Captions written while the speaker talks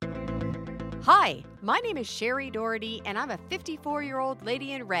Hi, my name is Sherry Doherty, and I'm a 54-year-old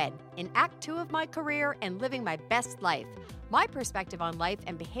lady in red, in Act 2 of my career and living my best life. My perspective on life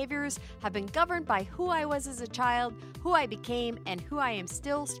and behaviors have been governed by who I was as a child, who I became, and who I am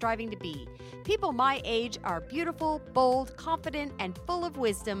still striving to be. People my age are beautiful, bold, confident, and full of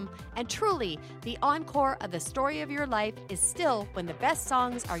wisdom, and truly, the encore of the story of your life is still when the best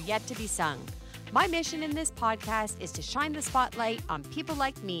songs are yet to be sung. My mission in this podcast is to shine the spotlight on people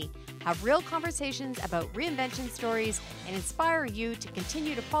like me, have real conversations about reinvention stories, and inspire you to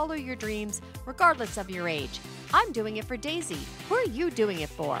continue to follow your dreams regardless of your age. I'm doing it for Daisy. Who are you doing it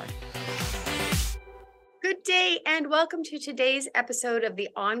for? Good day and welcome to today's episode of the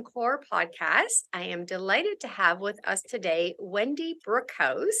Encore podcast. I am delighted to have with us today Wendy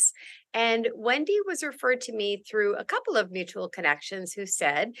Brookhouse. And Wendy was referred to me through a couple of mutual connections who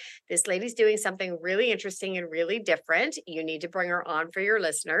said, this lady's doing something really interesting and really different. You need to bring her on for your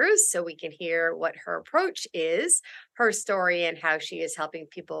listeners so we can hear what her approach is, her story, and how she is helping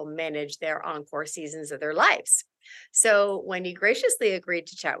people manage their encore seasons of their lives. So Wendy graciously agreed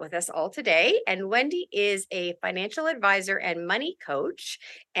to chat with us all today. And Wendy is a financial advisor and money coach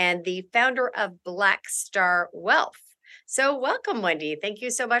and the founder of Black Star Wealth. So welcome, Wendy. Thank you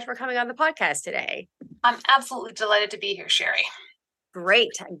so much for coming on the podcast today. I'm absolutely delighted to be here, Sherry.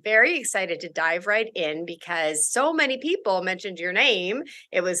 Great. I'm very excited to dive right in because so many people mentioned your name.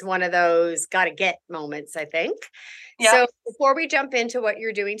 It was one of those gotta get moments, I think. Yeah. So before we jump into what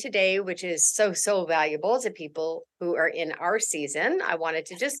you're doing today, which is so valuable to people who are in our season, I wanted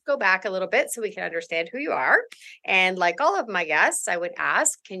to just go back a little bit so we can understand who you are. And like all of my guests, I would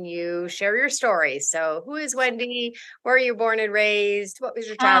ask, can you share your story? So who is Wendy? Where are you born and raised? What was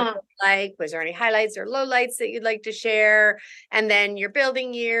your childhood like? Was there any highlights or lowlights that you'd like to share? And then your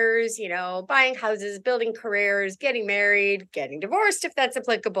building years, buying houses, building careers, getting married, getting divorced, if that's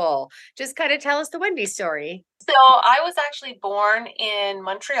applicable. Just kind of tell us the Wendy story. So I was actually born in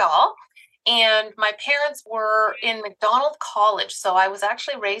Montreal, and my parents were in McDonald College. So I was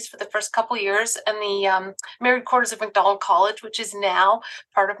actually raised for the first couple of years in the married quarters of McDonald College, which is now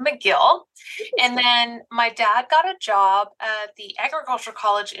part of McGill. And then my dad got a job at the Agricultural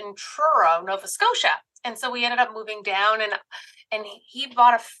College in Truro, Nova Scotia. And so we ended up moving down, and he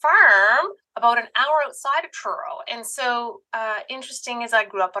bought a farm about an hour outside of Truro. And so interesting is I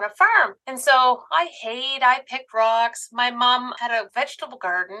grew up on a farm. And so I picked rocks. My mom had a vegetable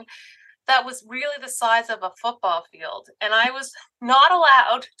garden that was really the size of a football field. And I was not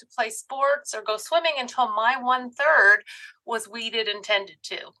allowed to play sports or go swimming until my 1/3 was weeded and tended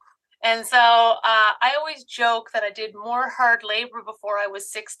to. And so I always joke that I did more hard labor before I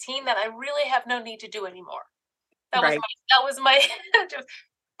was 16 that I really have no need to do anymore. That was my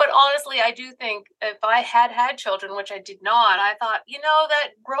but honestly, I do think if I had children, which I did not, I thought, that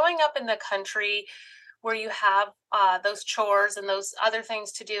growing up in the country where you have those chores and those other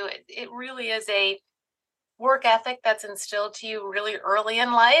things to do, it really is a work ethic that's instilled to you really early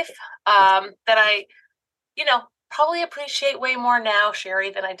in life that I, probably appreciate way more now, Sherry,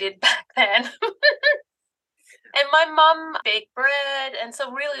 than I did back then. And my mom baked bread. And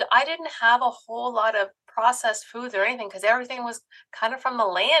so really, I didn't have a whole lot of processed foods or anything because everything was kind of from the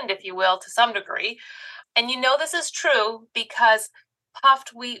land, if you will, to some degree. And this is true because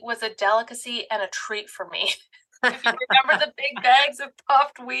puffed wheat was a delicacy and a treat for me. If you remember the big bags of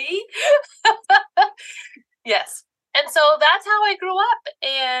puffed wheat. Yes. And so that's how I grew up.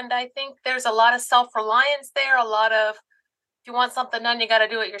 And I think there's a lot of self-reliance there, a lot of, if you want something done, you got to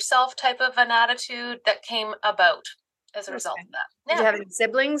do it yourself type of an attitude that came about as a result of that. Yeah. Do you have any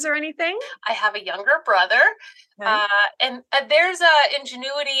siblings or anything? I have a younger brother. Okay. And there's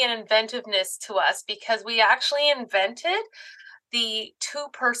ingenuity and inventiveness to us because we actually invented the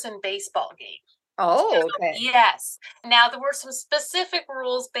 2-person baseball game. Oh, okay. Yes. Now, there were some specific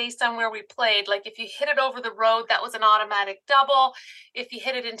rules based on where we played. Like if you hit it over the road, that was an automatic double. If you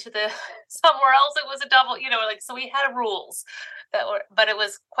hit it into somewhere else, it was a double, so we had rules but it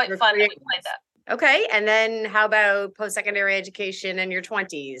was quite fun that we played that. Okay. And then how about post-secondary education in your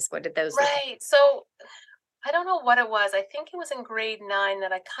 20s? What did those look like? Right. So I don't know what it was. I think it was in grade 9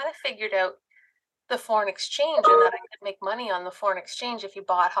 that I kind of figured out the foreign exchange and that I could make money on the foreign exchange if you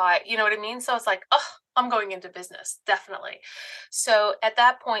bought high, you know what I mean? So it's like, I'm going into business, definitely. So at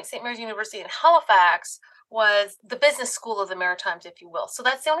that point, St. Mary's University in Halifax was the business school of the Maritimes, if you will. So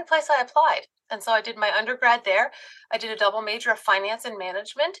that's the only place I applied. And so I did my undergrad there. I did a double major of finance and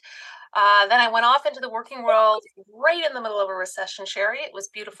management. Then I went off into the working world right in the middle of a recession, Sherry. It was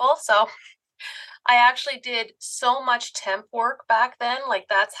beautiful. So I actually did so much temp work back then. Like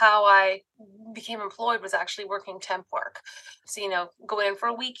that's how I became employed, was actually working temp work. So, going in for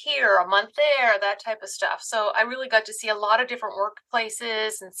a week here, a month there, that type of stuff. So I really got to see a lot of different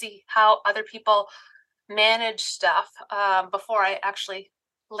workplaces and see how other people manage stuff before I actually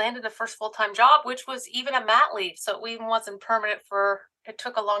landed the first full-time job, which was even a mat leave. So it even wasn't permanent it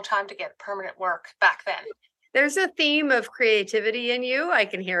took a long time to get permanent work back then. There's a theme of creativity in you. I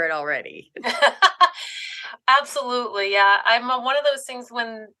can hear it already. Absolutely, yeah. I'm one of those things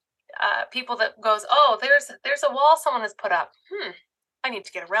when people that goes, oh, there's a wall someone has put up. I need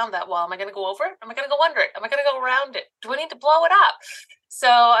to get around that wall. Am I going to go over it? Am I going to go under it? Am I going to go around it? Do I need to blow it up? So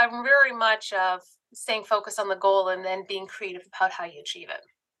I'm very much of staying focused on the goal and then being creative about how you achieve it.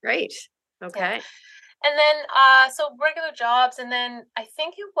 Great. Yeah. Okay. And then, so regular jobs. And then I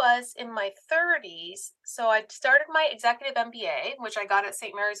think it was in my 30s. So I started my executive MBA, which I got at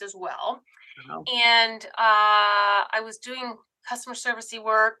St. Mary's as well. Wow. And I was doing customer servicey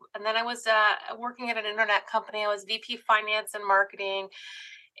work. And then I was working at an internet company. I was VP finance and marketing.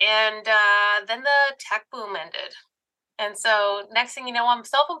 And then the tech boom ended. And so next thing you know, I'm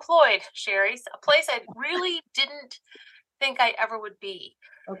self-employed, Sherry, a place I really didn't think I ever would be.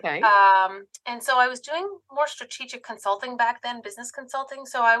 Okay. And so I was doing more strategic consulting back then, business consulting.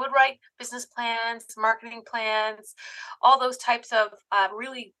 So I would write business plans, marketing plans, all those types of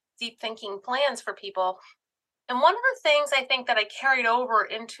really deep thinking plans for people. And one of the things I think that I carried over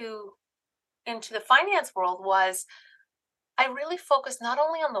into the finance world was I really focused not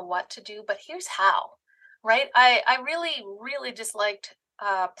only on the what to do, but here's how, right? I really, really disliked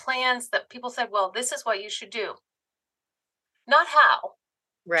plans that people said, well, this is what you should do, not how.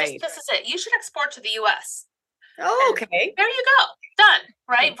 Just Right. this is it. You should export to the US. Oh, And okay. there you go. Done.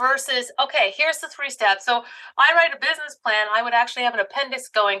 Right. Versus, okay, here's the 3 steps. So I write a business plan. I would actually have an appendix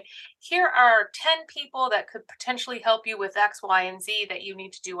going, here are 10 people that could potentially help you with X, Y, and Z that you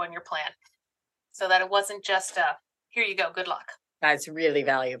need to do on your plan. So that it wasn't just here you go, good luck. That's really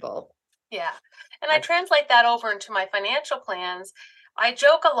valuable. Yeah. And I translate that over into my financial plans. I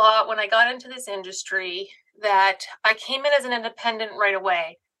joke a lot when I got into this industry that I came in as an independent right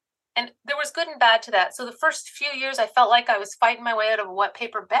away. And there was good and bad to that. So the first few years, I felt like I was fighting my way out of a wet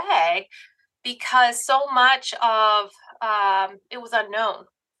paper bag because so much of it was unknown.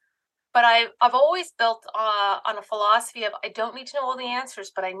 But I've always built on a philosophy of I don't need to know all the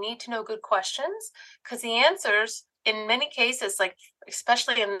answers, but I need to know good questions, because the answers in many cases, like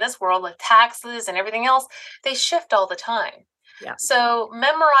especially in this world, like taxes and everything else, they shift all the time. Yeah. So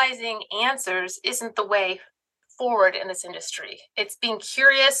memorizing answers isn't the way forward in this industry. It's being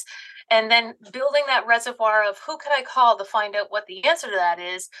curious and then building that reservoir of who can I call to find out what the answer to that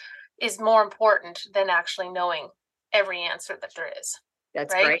is more important than actually knowing every answer that there is.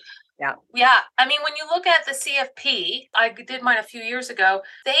 That's Right? great. Yeah. Yeah. I mean, when you look at the CFP, I did mine a few years ago,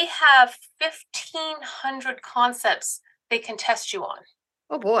 they have 1,500 concepts they can test you on.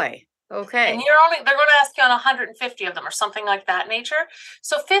 Oh boy. Okay. And they're going to ask you on 150 of them or something like that nature.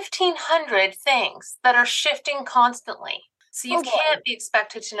 So 1,500 things that are shifting constantly. So you Oh boy. can't be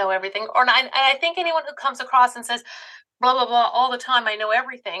expected to know everything. And I think anyone who comes across and says, blah, blah, blah, all the time, I know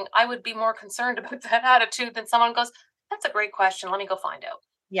everything, I would be more concerned about that attitude than someone goes, that's a great question. Let me go find out.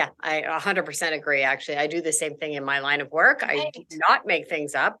 Yeah, I 100% agree. Actually, I do the same thing in my line of work. I do Right. not make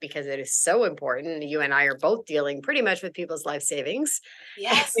things up because it is so important. You and I are both dealing pretty much with people's life savings.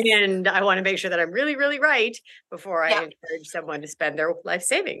 Yes. And I want to make sure that I'm really, really right before I Yeah. encourage someone to spend their life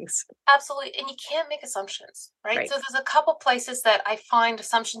savings. Absolutely. And you can't make assumptions, right? Right. So there's a couple places that I find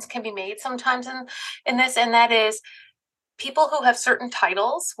assumptions can be made sometimes in this, and that is people who have certain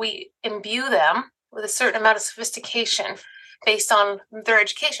titles, we imbue them with a certain amount of sophistication based on their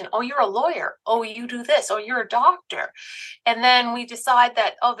education. Oh, you're a lawyer. Oh, you do this. Oh, you're a doctor. And then we decide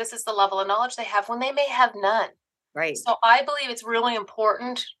that, oh, this is the level of knowledge they have when they may have none. Right. So I believe it's really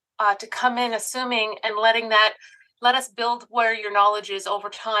important to come in assuming and let us build where your knowledge is over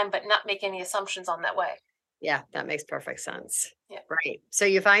time, but not make any assumptions on that way. Yeah, that makes perfect sense. Yeah. Right. So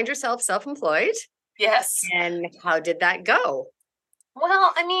you find yourself self-employed, Yes. and how did that go?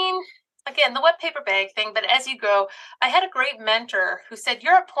 Well, I mean, again, the wet paper bag thing, but as you go, I had a great mentor who said,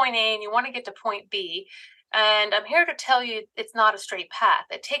 you're at point A and you want to get to point B. And I'm here to tell you it's not a straight path.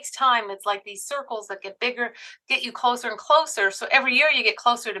 It takes time. It's like these circles that get bigger, get you closer and closer. So every year you get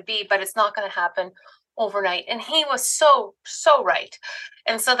closer to B, but it's not going to happen overnight. And he was so, so right.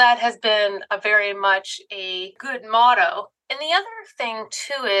 And so that has been a very much a good motto. And the other thing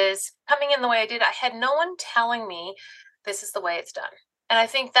too is coming in the way I did, I had no one telling me this is the way it's done. And I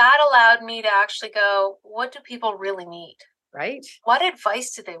think that allowed me to actually go, what do people really need? Right. What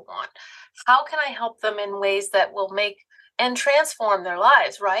advice do they want? How can I help them in ways that will make and transform their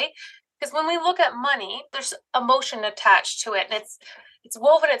lives, right? Because when we look at money, there's emotion attached to it, and it's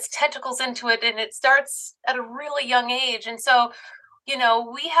woven its tentacles into it, and it starts at a really young age. And so,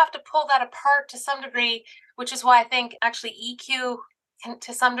 we have to pull that apart to some degree, which is why I think actually EQ can,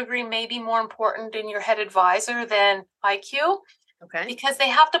 to some degree, may be more important in your head advisor than IQ, Okay. because they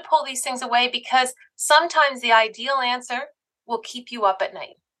have to pull these things away, because sometimes the ideal answer will keep you up at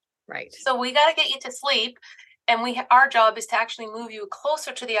night. Right. So we got to get you to sleep, and our job is to actually move you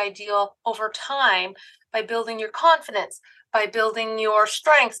closer to the ideal over time by building your confidence, by building your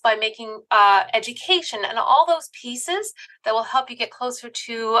strengths, by making education and all those pieces that will help you get closer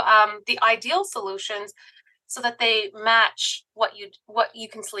to the ideal solutions, so that they match what you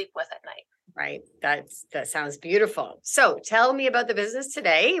can sleep with at night. Right. That sounds beautiful. So tell me about the business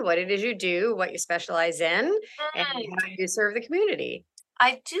today, what it is you do, what you specialize in, and how you serve the community.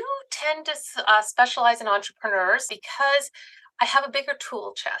 I do tend to specialize in entrepreneurs because I have a bigger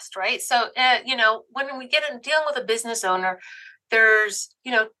tool chest, right? So, when we get in dealing with a business owner, there's,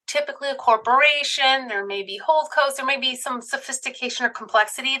 typically a corporation, there may be holdcos, there may be some sophistication or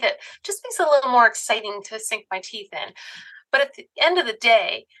complexity that just makes it a little more exciting to sink my teeth in. But at the end of the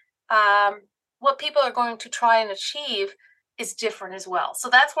day, what people are going to try and achieve is different as well. So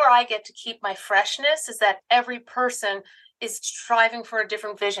that's where I get to keep my freshness, is that every person is striving for a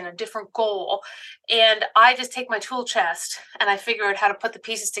different vision, a different goal. And I just take my tool chest and I figure out how to put the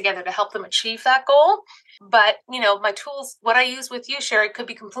pieces together to help them achieve that goal. But, my tools, what I use with you, Sherry, could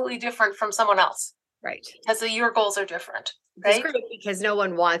be completely different from someone else, Right. because your goals are different, It's right? great because no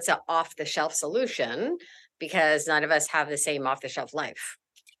one wants an off the shelf solution because none of us have the same off the shelf life.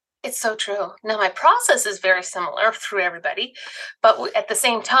 It's so true. Now, my process is very similar through everybody, but at the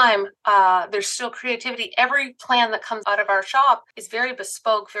same time, there's still creativity. Every plan that comes out of our shop is very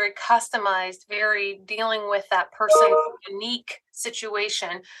bespoke, very customized, very dealing with that person's unique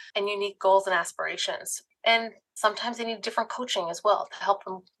situation and unique goals and aspirations. And sometimes they need different coaching as well to help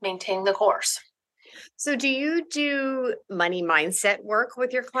them maintain the course. So do you do money mindset work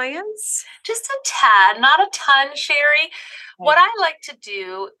with your clients? Just a tad, not a ton, Sherry. Okay. What I like to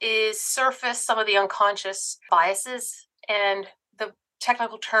do is surface some of the unconscious biases, and the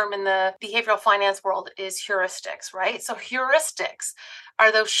technical term in the behavioral finance world is heuristics, right? So heuristics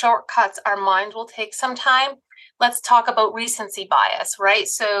are those shortcuts our mind will take sometime. Let's talk about recency bias, right?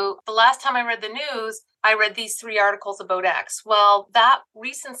 So the last time I read the news, I read these 3 articles about X. Well, that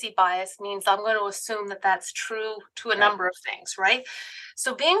recency bias means I'm going to assume that that's true to a Right. number of things, right?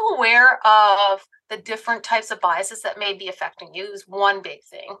 So being aware of the different types of biases that may be affecting you is one big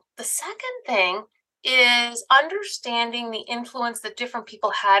thing. The second thing is understanding the influence that different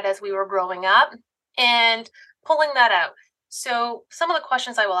people had as we were growing up and pulling that out. So some of the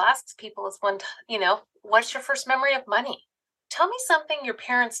questions I will ask people is what's your first memory of money? Tell me something your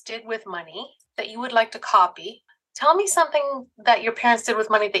parents did with money that you would like to copy. Tell me something that your parents did with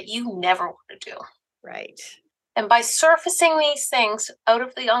money that you never want to do. Right. And by surfacing these things out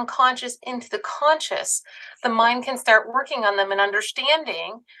of the unconscious into the conscious, the mind can start working on them and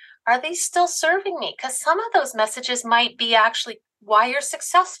understanding, are they still serving me? Because some of those messages might be actually why you're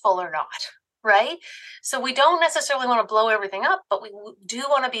successful or not, right? So we don't necessarily want to blow everything up, but we do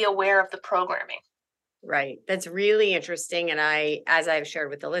want to be aware of the programming. Right. That's really interesting. And as I've shared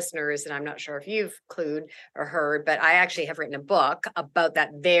with the listeners, and I'm not sure if you've clued or heard, but I actually have written a book about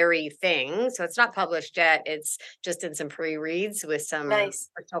that very thing. So it's not published yet. It's just in some pre-reads with some Nice.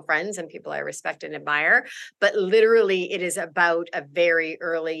 personal friends and people I respect and admire. But literally, it is about a very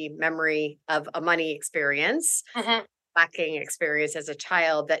early memory of a money experience, Hmm. lacking experience as a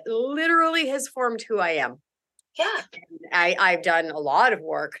child that literally has formed who I am. Yeah, I've done a lot of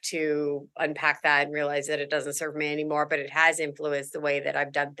work to unpack that and realize that it doesn't serve me anymore, but it has influenced the way that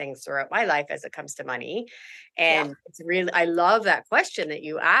I've done things throughout my life as it comes to money. yeah, And it's really, I love that question that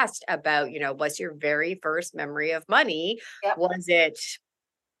you asked about, what's your very first memory of money? yep, Was it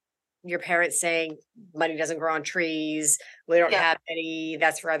your parents saying money doesn't grow on trees? We don't yep. have any,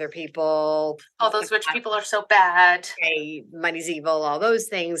 that's for other people. All those rich people are so bad. Okay, money's evil, all those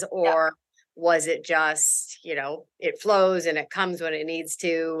things, Yeah, or was it just, it flows and it comes when it needs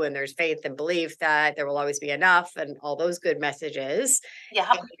to, and there's faith and belief that there will always be enough and all those good messages.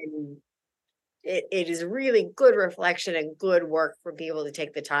 yeah, And it is really good reflection and good work for people to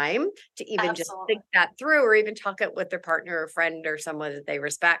take the time to even just absolutely. think that through or even talk it with their partner or friend or someone that they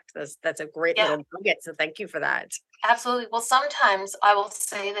respect. That's a great Yeah. little nugget. So thank you for that. Absolutely. Well, sometimes I will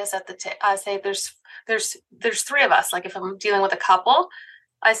say this at I say there's 3 of us. Like if I'm dealing with a couple,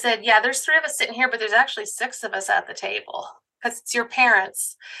 I said, yeah, there's 3 of us sitting here, but there's actually 6 of us at the table. because it's your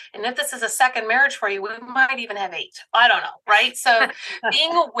parents. And if this is a second marriage for you, we might even have 8. I don't know, right? So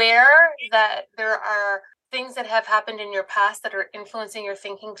being aware that there are things that have happened in your past that are influencing your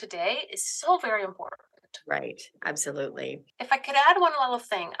thinking today is so very important. Right. Absolutely. If I could add one little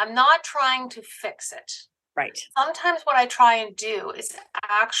thing, I'm not trying to fix it. Right. Sometimes what I try and do is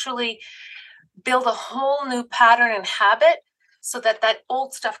actually build a whole new pattern and habit so that that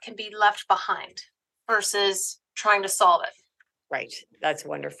old stuff can be left behind versus trying to solve it. Right. That's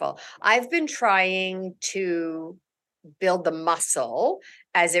wonderful. I've been trying to build the muscle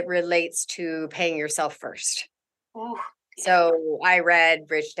as it relates to paying yourself first. Ooh, yeah. So I read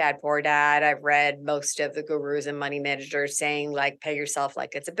Rich Dad Poor Dad. I've read most of the gurus and money managers saying, like, pay yourself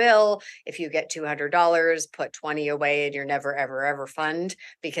like it's a bill. If you get $200, put 20 away in your never, ever, ever fund,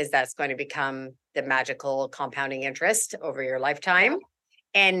 because that's going to become the magical compounding interest over your lifetime.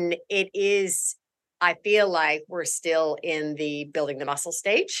 And it is, I feel like we're still in the building the muscle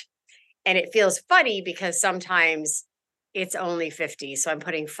stage. And it feels funny because sometimes it's only 50. So I'm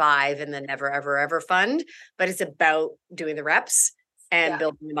putting 5 in the never, ever, ever fund, but it's about doing the reps and Yeah.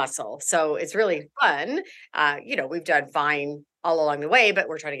 building the muscle. So it's really fun. We've done fine all along the way, but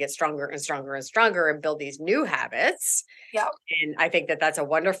we're trying to get stronger and stronger and stronger and build these new habits. Yeah. And I think that that's a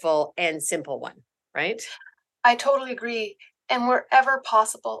wonderful and simple one, right? I totally agree. And wherever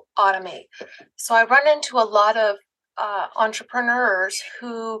possible, automate. So I run into a lot of entrepreneurs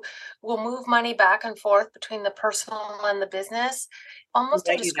who will move money back and forth between the personal and the business almost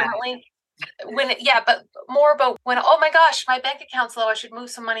I do that. indiscriminately. But more about when, oh my gosh, my bank account's low, I should move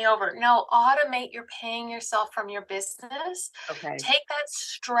some money over. No, automate. You're paying yourself from your business. Okay. Take that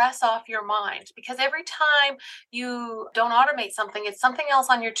stress off your mind, because every time you don't automate something, it's something else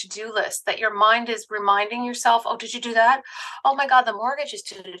on your to-do list that your mind is reminding yourself, oh, did you do that? Oh my God, the mortgage is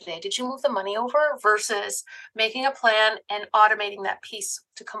due today. Did you move the money over? Versus making a plan and automating that piece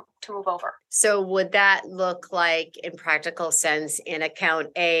to move over. So would that look like, in practical sense, in account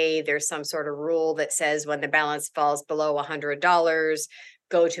A, there's some sort of rule that says when the balance falls below $100,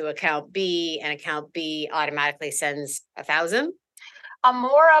 go to account B, and account B automatically sends 1,000?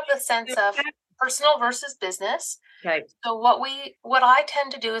 More of the sense of personal versus business. Okay. So what I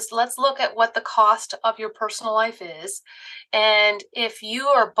tend to do is, let's look at what the cost of your personal life is. And if you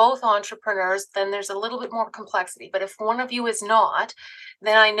are both entrepreneurs, then there's a little bit more complexity. But if one of you is not,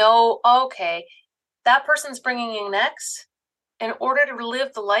 then I know, okay, that person's bringing in X. In order to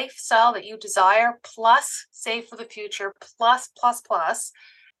live the lifestyle that you desire, plus save for the future, plus,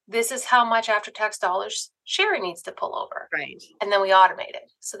 this is how much after-tax dollars Sherry needs to pull over. Right. And then we automate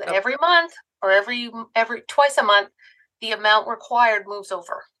it so that every month or every twice a month, the amount required moves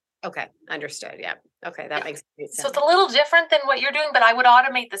over. Okay. Understood. Yeah. Okay. That makes sense. So it's a little different than what you're doing, but I would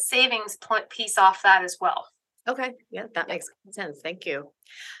automate the savings piece off that as well. Okay. Yeah, that makes sense. Thank you.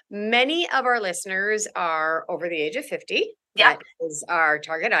 Many of our listeners are over the age of 50. Yeah. That is our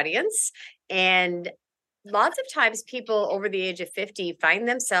target audience. And lots of times people over the age of 50 find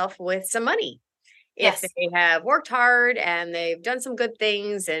themselves with some money. If Yes. they have worked hard and they've done some good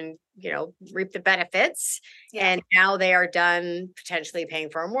things and, reap the benefits, and now they are done potentially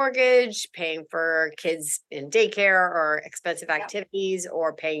paying for a mortgage, paying for kids in daycare or expensive activities,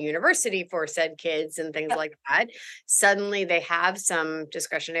 or paying university for said kids and things like that. Suddenly they have some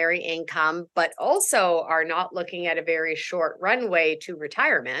discretionary income, but also are not looking at a very short runway to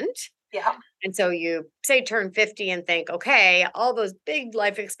retirement. Yeah. And so you say turn 50 and think, okay, all those big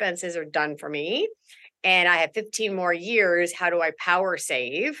life expenses are done for me. And I have 15 more years. How do I power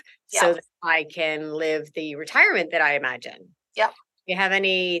save so that I can live the retirement that I imagine? Yeah. You have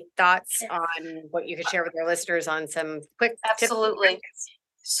any thoughts on what you could share with our listeners on some quick tips? Absolutely.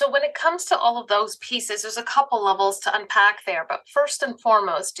 So when it comes to all of those pieces, there's a couple levels to unpack there. But first and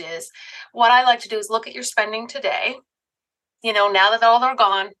foremost is, what I like to do is look at your spending today. Now that all are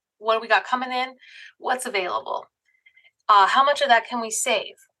gone, what do we got coming in? What's available? How much of that can we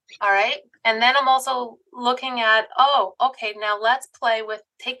save? All right. And then I'm also looking at, okay, now let's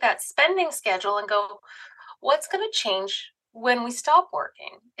take that spending schedule and go, what's going to change when we stop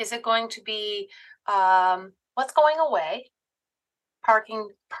working? Is it going to be, what's going away? Parking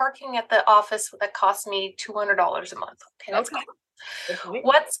at the office that costs me $200 a month. Okay, that's gone.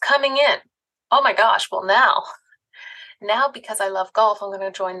 What's coming in? Oh my gosh. Well, now because I love golf, I'm going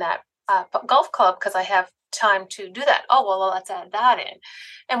to join that golf club because I have time to do that. Oh, well, let's add that in.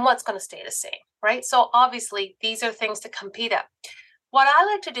 And what's going to stay the same, right? So obviously these are things to compete at. What I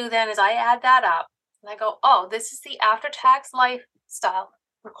like to do then is I add that up and I go, this is the after-tax lifestyle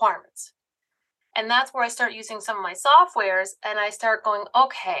requirements. And that's where I start using some of my softwares and I start going,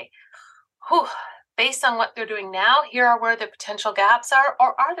 okay, based on what they're doing now, here are where the potential gaps are, or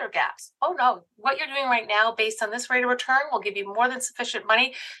are there gaps? Oh no, what you're doing right now based on this rate of return will give you more than sufficient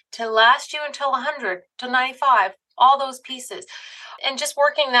money to last you until 100, to 95, all those pieces. And just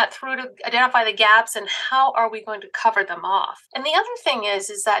working that through to identify the gaps and how are we going to cover them off. And the other thing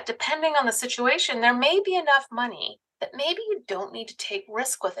is that depending on the situation, there may be enough money that maybe you don't need to take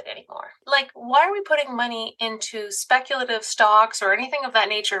risk with it anymore. Like, why are we putting money into speculative stocks or anything of that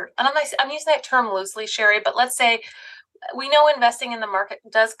nature? And I'm using that term loosely, Sherry, but let's say we know investing in the market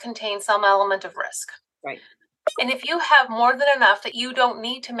does contain some element of risk. Right. And if you have more than enough that you don't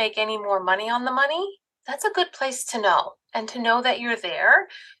need to make any more money on the money, that's a good place to know, and to know that you're there,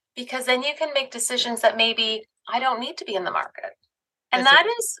 because then you can make decisions that maybe I don't need to be in the market. And that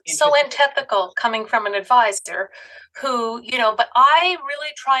is so antithetical coming from an advisor who, but I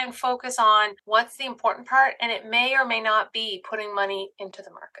really try and focus on what's the important part, and it may or may not be putting money into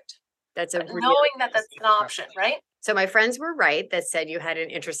the market. That's knowing that that's an option, right? So my friends were right that said you had an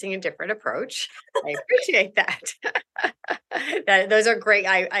interesting and different approach. I appreciate that. Those are great.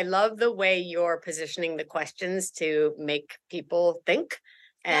 I love the way you're positioning the questions to make people think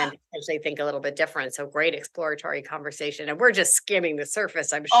and actually think a little bit different. So great exploratory conversation. And we're just skimming the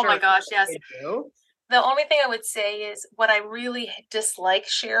surface, I'm sure. Oh my gosh, yes. The only thing I would say is what I really dislike,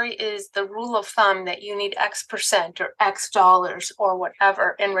 Sherry, is the rule of thumb that you need X percent or X dollars or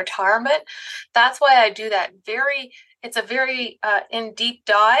whatever in retirement. That's why I do that. It's a very in deep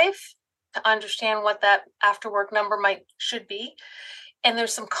dive to understand what that after work number should be. And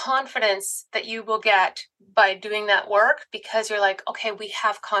there's some confidence that you will get by doing that work, because you're like, okay, we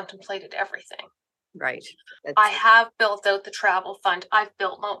have contemplated everything. Right. I have built out the travel fund. I've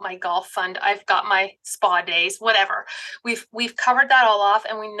built out my golf fund. I've got my spa days, whatever. We've covered that all off,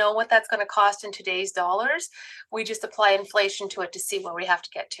 and we know what that's going to cost in today's dollars. We just apply inflation to it to see where we have to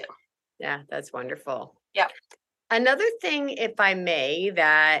get to. Yeah, that's wonderful. Yeah. Another thing, if I may,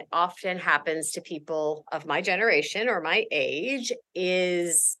 that often happens to people of my generation or my age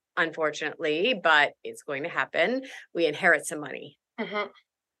is, unfortunately, but it's going to happen, we inherit some money. Mm-hmm.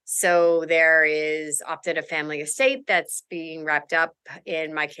 So there is often a family estate that's being wrapped up.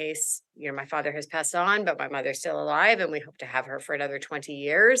 In my case, my father has passed on, but my mother's still alive, and we hope to have her for another 20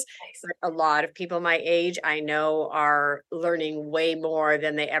 years. Nice. But a lot of people my age, I know, are learning way more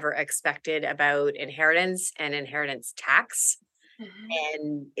than they ever expected about inheritance and inheritance tax. Mm-hmm.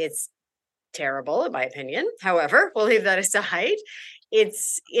 And it's terrible, in my opinion. However, we'll leave that aside.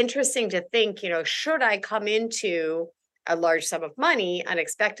 It's interesting to think, should I come into a large sum of money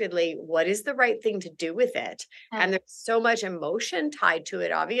unexpectedly, what is the right thing to do with it? Mm-hmm. And there's so much emotion tied to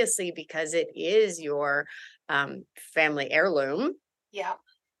it, obviously, because it is your family heirloom. Yeah.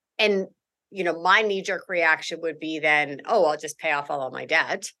 And, my knee-jerk reaction would be then, oh, I'll just pay off all of my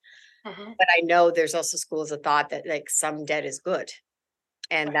debt. Mm-hmm. But I know there's also schools of thought that like some debt is good,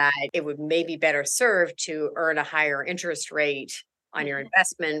 and that it would maybe better serve to earn a higher interest rate on your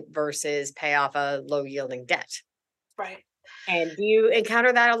investment versus pay off a low-yielding debt. Right. And do you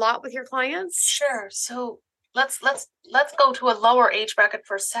encounter that a lot with your clients? Sure. So let's go to a lower age bracket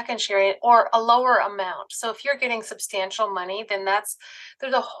for a second, Sherry, or a lower amount. So if you're getting substantial money, then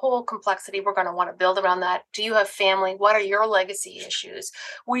there's a whole complexity we're going to want to build around that. Do you have family? What are your legacy issues?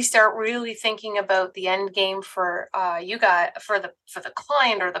 We start really thinking about the end game for you guys, for the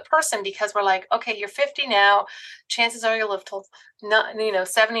client or the person, because we're like, okay, you're 50 now. Chances are you'll live till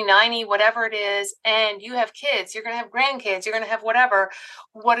 70, 90, whatever it is, and you have kids. You're going to have grandkids. You're going to have whatever.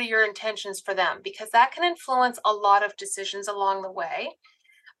 What are your intentions for them? Because that can influence a lot of decisions along the way.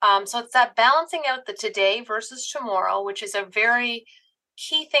 So it's that balancing out the today versus tomorrow, which is a very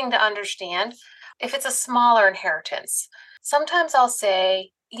key thing to understand. If it's a smaller inheritance, sometimes I'll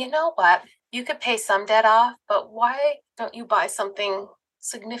say, you know what, you could pay some debt off, but why don't you buy something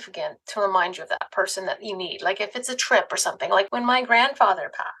significant to remind you of that person that you need? Like if it's a trip or something. Like when my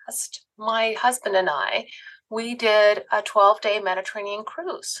grandfather passed, my husband and we did a 12-day Mediterranean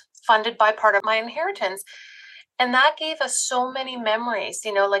cruise funded by part of my inheritance. And that gave us so many memories,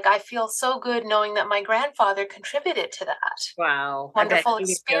 like I feel so good knowing that my grandfather contributed to that. Wow. Wonderful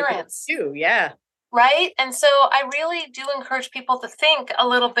experience. Too. Yeah. Right. And so I really do encourage people to think a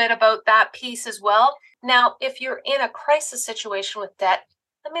little bit about that piece as well. Now, if you're in a crisis situation with debt,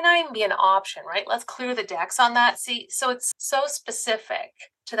 that may not even be an option, right? Let's clear the decks on that. See, so it's so specific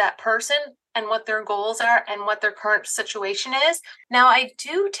to that person and what their goals are and what their current situation is. Now, I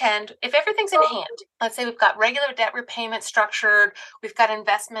do tend, if everything's in hand, let's say we've got regular debt repayment structured, we've got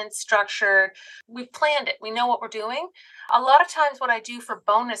investments structured, we've planned it, we know what we're doing. A lot of times what I do for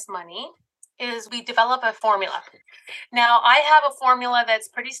bonus money is we develop a formula. Now, I have a formula that's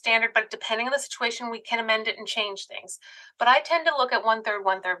pretty standard, but depending on the situation, we can amend it and change things. But I tend to look at 1/3,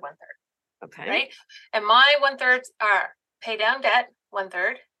 1/3, 1/3. Okay. Right? And my 1/3 are pay down debt,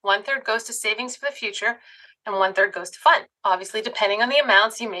 1/3. 1/3 goes to savings for the future, and 1/3 goes to fun. Obviously, depending on the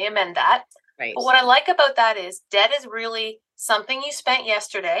amounts, you may amend that. Right. But what I like about that is debt is really something you spent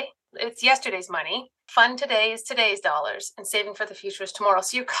yesterday. It's yesterday's money. Fun today is today's dollars, and saving for the future is tomorrow.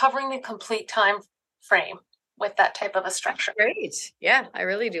 So you're covering the complete time frame with that type of a structure. Great. Yeah, I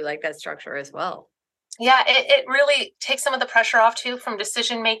really do like that structure as well. Yeah, it really takes some of the pressure off too from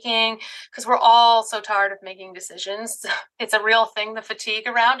decision making, because we're all so tired of making decisions. It's a real thing, the fatigue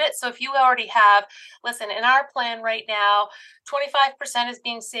around it. So if you already have, listen, in our plan right now, 25% is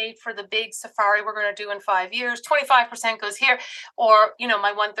being saved for the big safari we're going to do in 5 years, 25% goes here, or,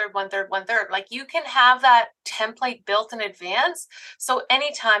 my 1/3, 1/3, 1/3. Like, you can have that template built in advance. So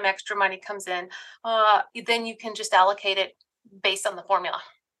anytime extra money comes in, then you can just allocate it based on the formula.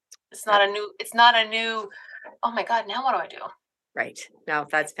 It's not a new, oh my God, now what do I do? Right. No,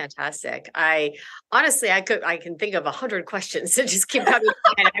 that's fantastic. I can think of 100 questions that just keep coming.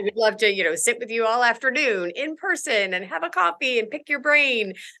 And I would love to, sit with you all afternoon in person and have a coffee and pick your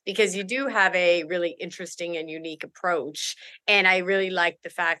brain, because you do have a really interesting and unique approach. And I really like the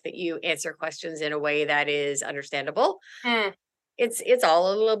fact that you answer questions in a way that is understandable. Mm, It's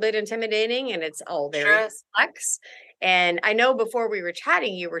all a little bit intimidating, and it's all very sure is. complex. And I know before we were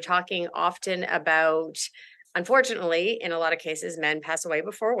chatting, you were talking often about, unfortunately, in a lot of cases, men pass away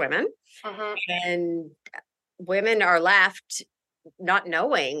before women, Hmm. and women are left not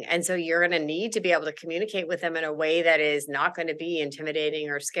knowing. And so you're going to need to be able to communicate with them in a way that is not going to be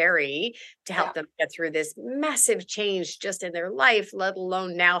intimidating or scary, to help Yeah. them get through this massive change just in their life, let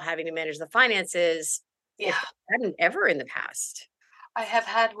alone now having to manage the finances if Yeah. they hadn't ever in the past. I have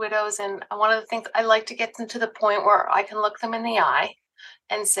had widows, and one of the things I like to get them to the point where I can look them in the eye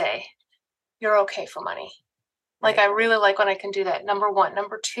and say, you're okay for money. Like, Right. I really like when I can do that. Number one.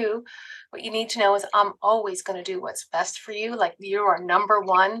 Number two, what you need to know is I'm always going to do what's best for you. Like, you are number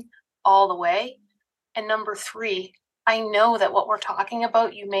one all the way. And number three, I know that what we're talking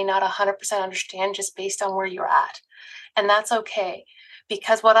about, you may not 100% understand just based on where you're at. And that's okay.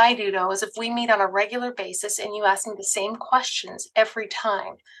 Because what I do know is if we meet on a regular basis and you ask me the same questions every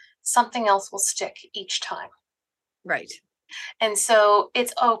time, something else will stick each time. Right. And so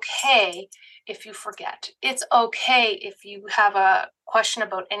it's okay if you forget. It's okay if you have a question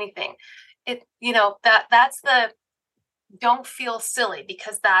about anything. That's the, don't feel silly,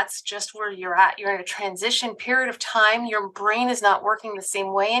 because that's just where you're at. You're in a transition period of time. Your brain is not working the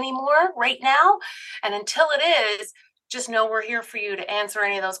same way anymore right now. And until it is, just know we're here for you to answer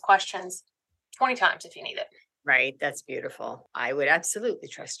any of those questions 20 times if you need it. Right. That's beautiful. I would absolutely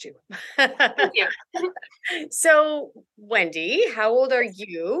trust you. Thank you. So, Wendy, how old are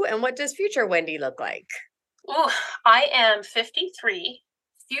you, and what does future Wendy look like? Ooh, I am 53.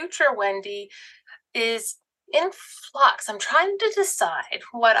 Future Wendy is in flux. I'm trying to decide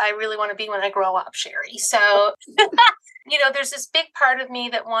what I really want to be when I grow up, Sherry. So, there's this big part of me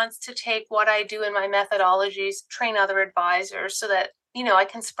that wants to take what I do in my methodologies, train other advisors so that, I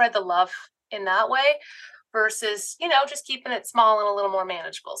can spread the love in that way versus, just keeping it small and a little more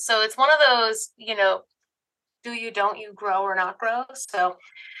manageable. So it's one of those, do you, don't you, grow or not grow? So,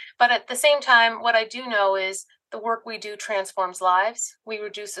 but at the same time, what I do know is the work we do transforms lives. We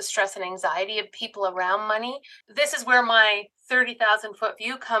reduce the stress and anxiety of people around money. This is where my 30,000 foot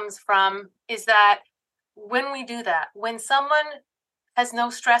view comes from, is that when we do that, when someone has no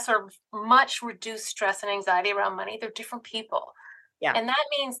stress or much reduced stress and anxiety around money, they're different people. Yeah. And that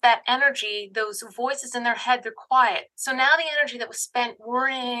means that energy, those voices in their head, they're quiet. So now the energy that was spent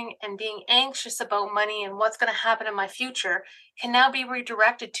worrying and being anxious about money and what's going to happen in my future can now be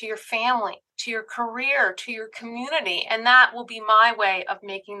redirected to your family, to your career, to your community. And that will be my way of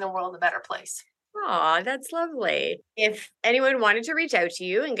making the world a better place. Oh, that's lovely. If anyone wanted to reach out to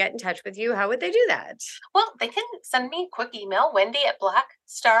you and get in touch with you, how would they do that? Well, they can send me a quick email,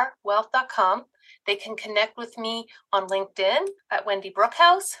 wendy@blackstarwealth.com. They can connect with me on LinkedIn at Wendy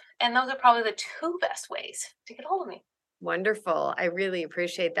Brookhouse. And those are probably the two best ways to get hold of me. Wonderful. I really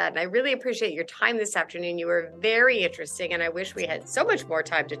appreciate that. And I really appreciate your time this afternoon. You were very interesting, and I wish we had so much more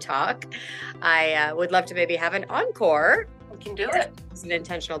time to talk. I would love to maybe have an encore We can do it. It's an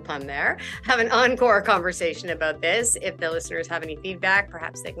intentional pun there. Have an encore conversation about this. If the listeners have any feedback,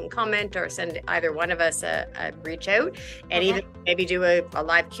 perhaps they can comment or send either one of us a reach out, and even maybe do a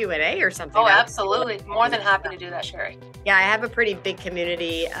live Q&A or something. Oh, absolutely. More than happy to do that, Sherry. Yeah, I have a pretty big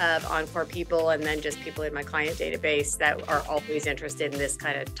community of Encore people, and then just people in my client database that are always interested in this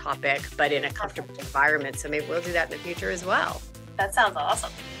kind of topic, but in a comfortable environment. So maybe we'll do that in the future as well. That sounds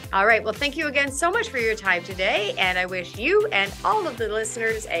awesome. All right. Well, thank you again so much for your time today. And I wish you and all of the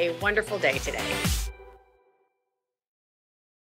listeners a wonderful day today.